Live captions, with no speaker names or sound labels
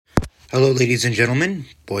Hello, ladies and gentlemen,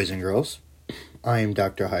 boys and girls. I am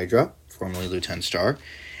Dr. Hydra, formerly Lieutenant Star,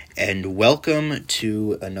 and welcome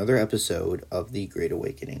to another episode of the Great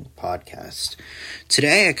Awakening podcast.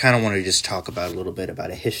 Today, I kind of want to just talk about a little bit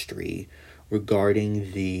about a history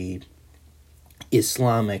regarding the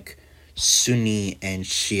Islamic Sunni and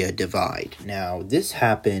Shia divide. Now, this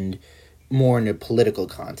happened more in a political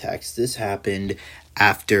context. This happened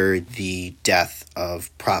after the death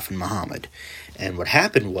of Prophet Muhammad. And what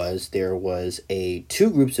happened was there was two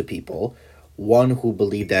groups of people, one who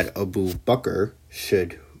believed that Abu Bakr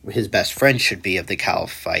his best friend should be of the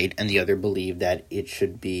caliphate, and the other believed that it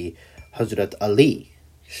should be Hazrat Ali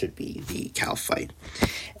should be the caliphate.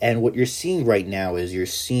 And what you're seeing right now is you're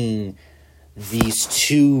seeing these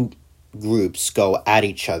two groups go at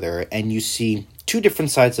each other, and you see two different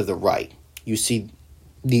sides of the right. You see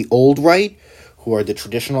the old right, who are the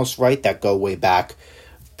traditionalist right that go way back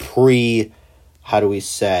World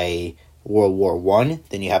War I.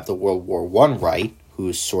 Then you have the World War I right,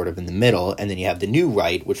 who's sort of in the middle, and then you have the new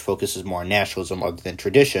right, which focuses more on nationalism other than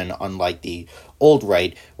tradition, unlike the old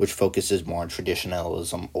right, which focuses more on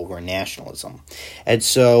traditionalism over nationalism. And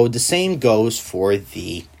so the same goes for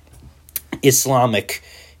the Islamic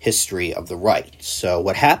history of the right. So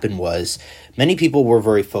what happened was many people were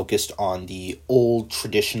very focused on the old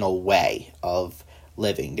traditional way of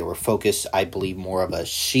living. They were focused, I believe, more of a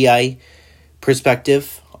Shiite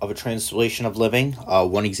perspective of a translation of living.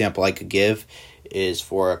 One example I could give is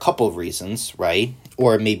for a couple of reasons, right?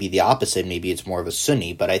 Or maybe the opposite, maybe it's more of a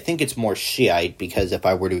Sunni, but I think it's more Shiite because if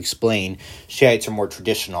I were to explain, Shiites are more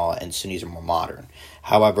traditional and Sunnis are more modern.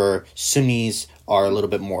 However, Sunnis are a little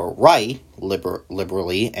bit more right,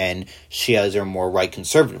 liberally, and Shias are more right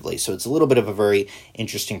conservatively. So it's a little bit of a very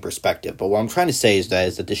interesting perspective. But what I'm trying to say is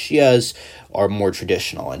that the Shias are more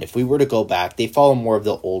traditional. And if we were to go back, they follow more of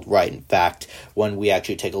the old right. In fact, when we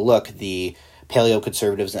actually take a look, the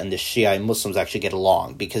Paleo-conservatives and the Shiite Muslims actually get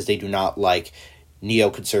along because they do not like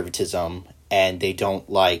neoconservatism and they don't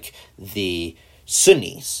like the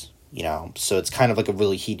Sunnis, So it's kind of like a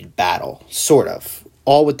really heated battle, sort of.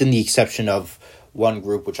 All within the exception of one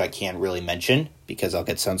group, which I can't really mention because I'll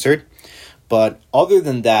get censored. But other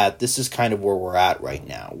than that, this is kind of where we're at right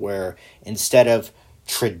now, where instead of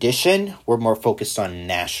tradition, we're more focused on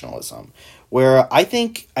nationalism. Where I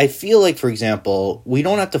feel like, for example, we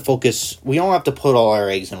don't have to put all our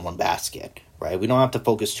eggs in one basket, right? We don't have to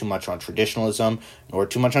focus too much on traditionalism nor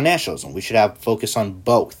too much on nationalism. We should have focus on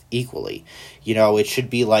both equally. It should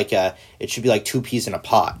be like two peas in a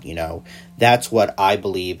pot, That's what I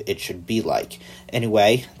believe it should be like.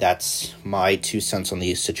 Anyway, that's my 2 cents on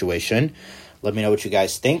the situation. Let me know what you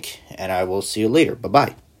guys think, and I will see you later.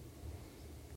 Bye-bye.